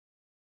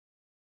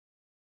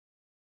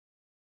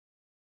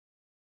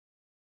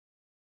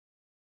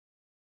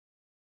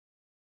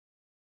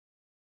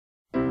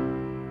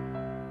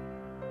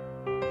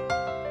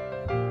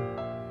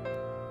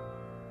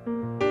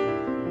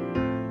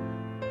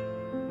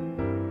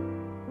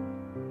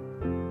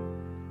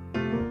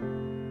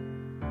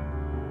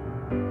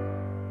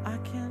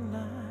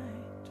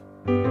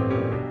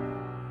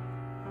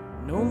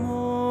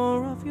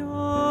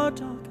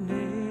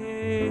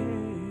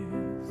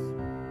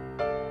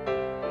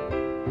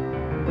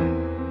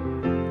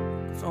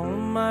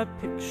my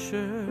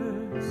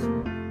pictures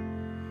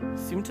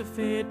seem to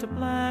fade to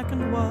black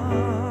and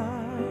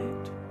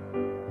white.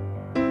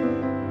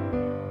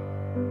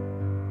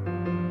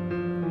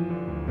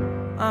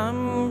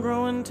 I'm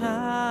growing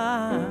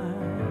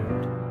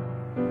tired,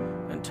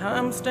 and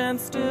time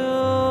stands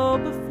still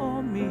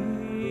before me.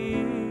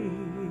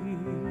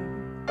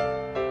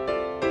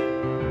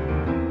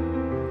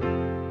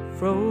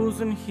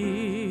 Frozen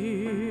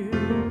here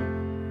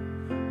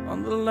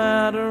on the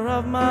ladder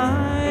of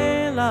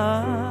my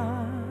life.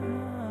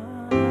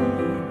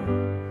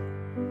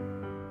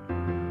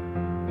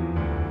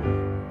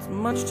 It's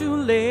much too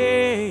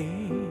late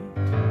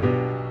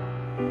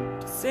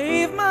to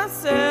save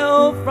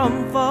myself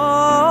from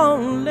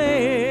falling.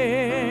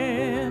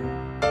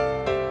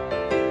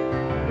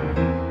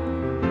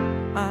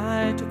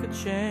 I took a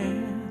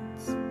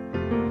chance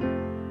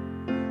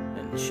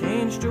and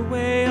changed your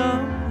way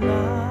of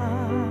life.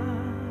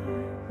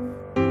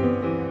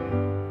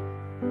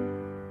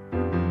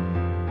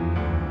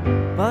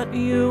 But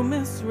you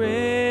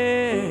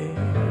misread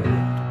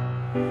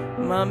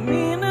my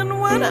meaning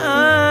when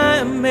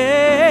I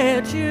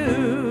met you.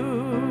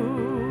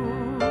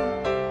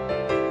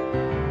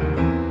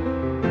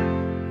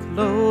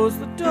 Closed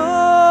the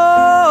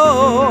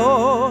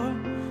door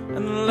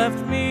and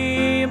left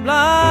me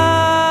blinded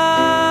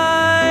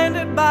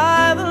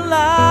by the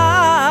light.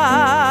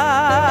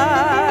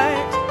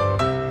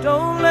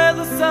 Don't let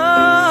the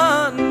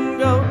sun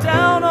go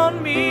down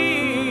on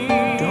me.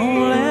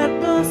 Don't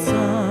let the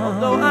sun.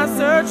 Though I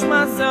search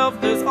myself,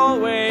 there's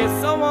always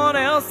someone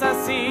else I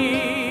see.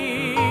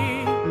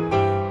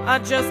 I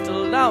just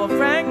allow a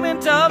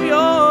fragment of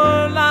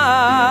your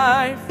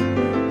life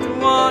to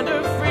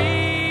wander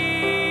free.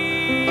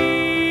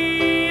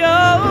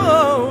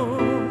 Oh,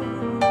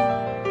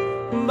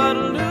 but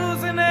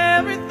losing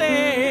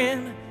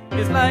everything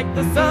is like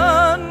the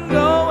sun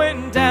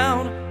going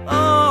down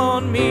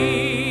on me.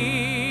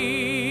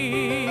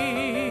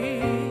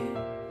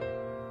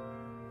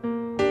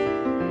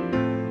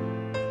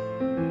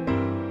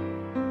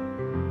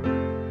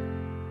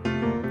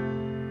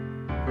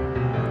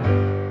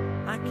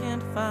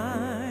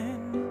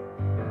 Find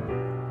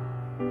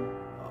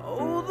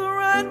the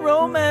right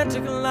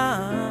romantic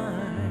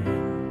line,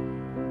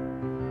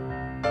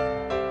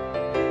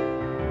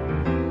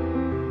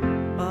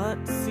 but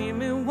see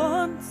me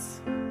once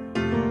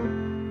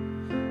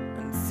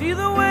and see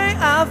the way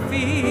I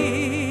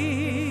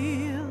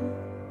feel.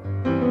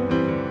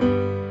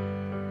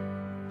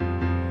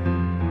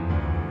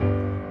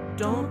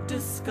 Don't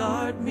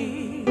discard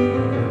me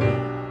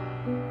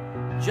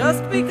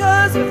just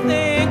because you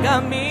think I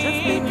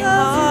mean you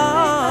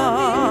harm.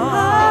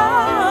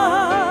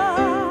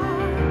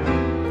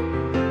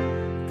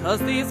 'Cause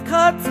these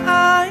cuts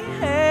I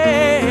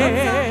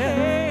have,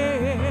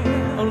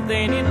 oh,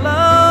 they need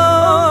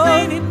love,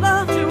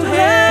 to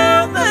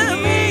help them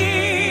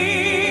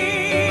heal.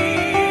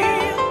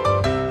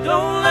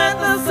 Don't let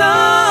the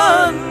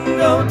sun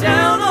go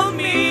down on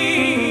me.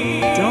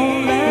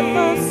 Don't let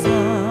the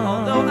sun.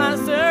 Although I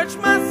search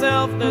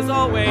myself, there's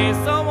always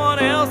someone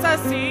else I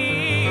see.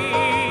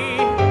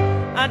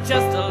 I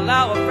just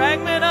allow a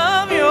fragment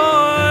of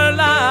your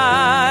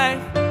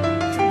life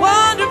to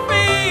wander free.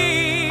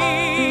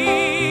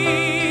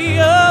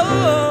 Oh,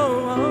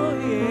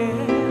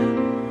 yeah.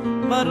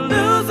 But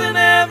losing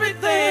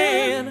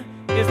everything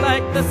is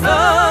like the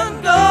sun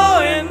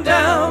going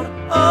down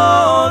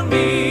on me.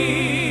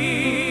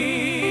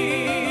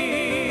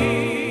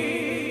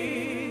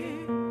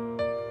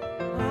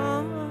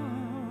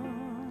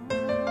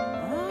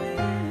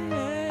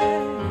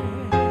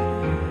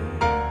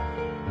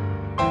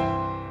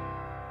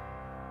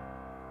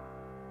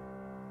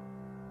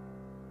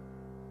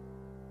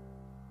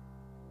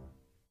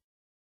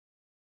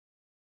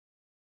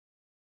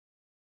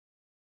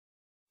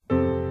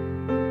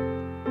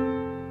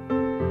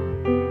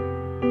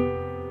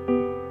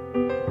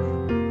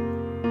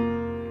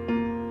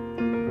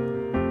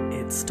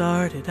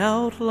 Started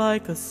out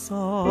like a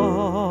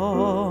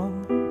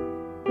song.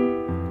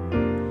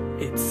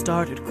 It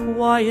started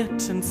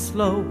quiet and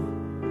slow,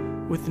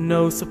 with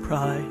no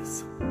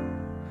surprise.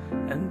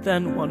 And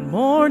then one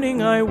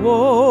morning I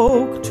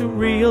woke to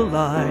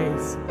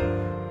realize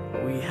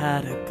we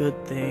had a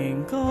good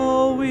thing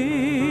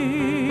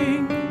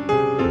going.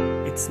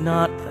 It's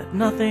not that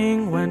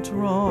nothing went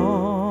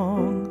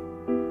wrong.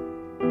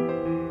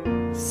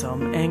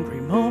 Some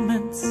angry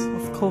moments,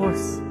 of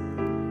course,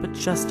 but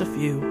just a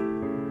few.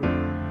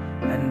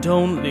 And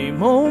only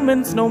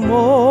moments no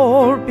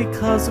more,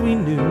 because we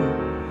knew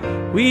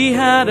we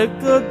had a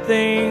good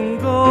thing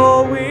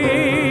going.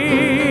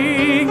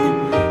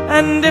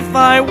 And if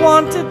I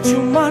wanted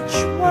too much,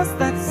 was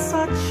that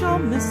such a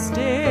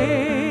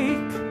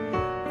mistake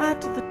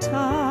at the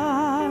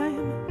time?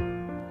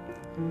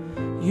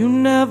 You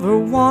never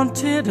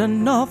wanted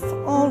enough,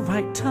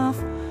 alright,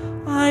 tough.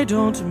 I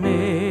don't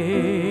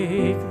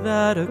make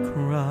that a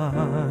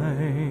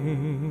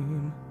crime.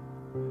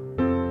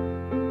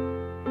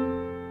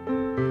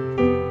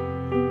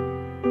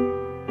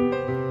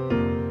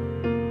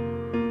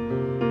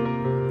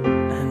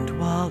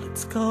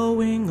 was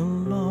going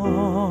along.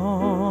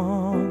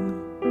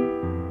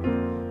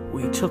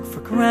 We took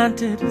for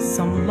granted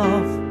some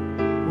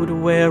love would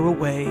wear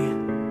away.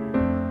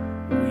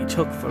 We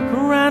took for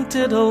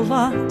granted a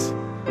lot,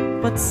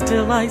 but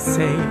still I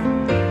say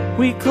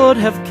we could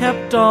have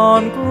kept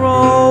on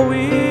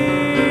growing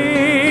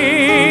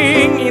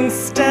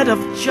instead of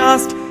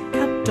just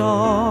kept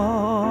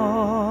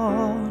on.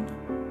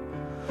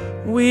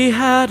 We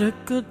had a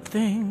good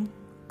thing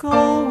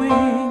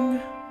going.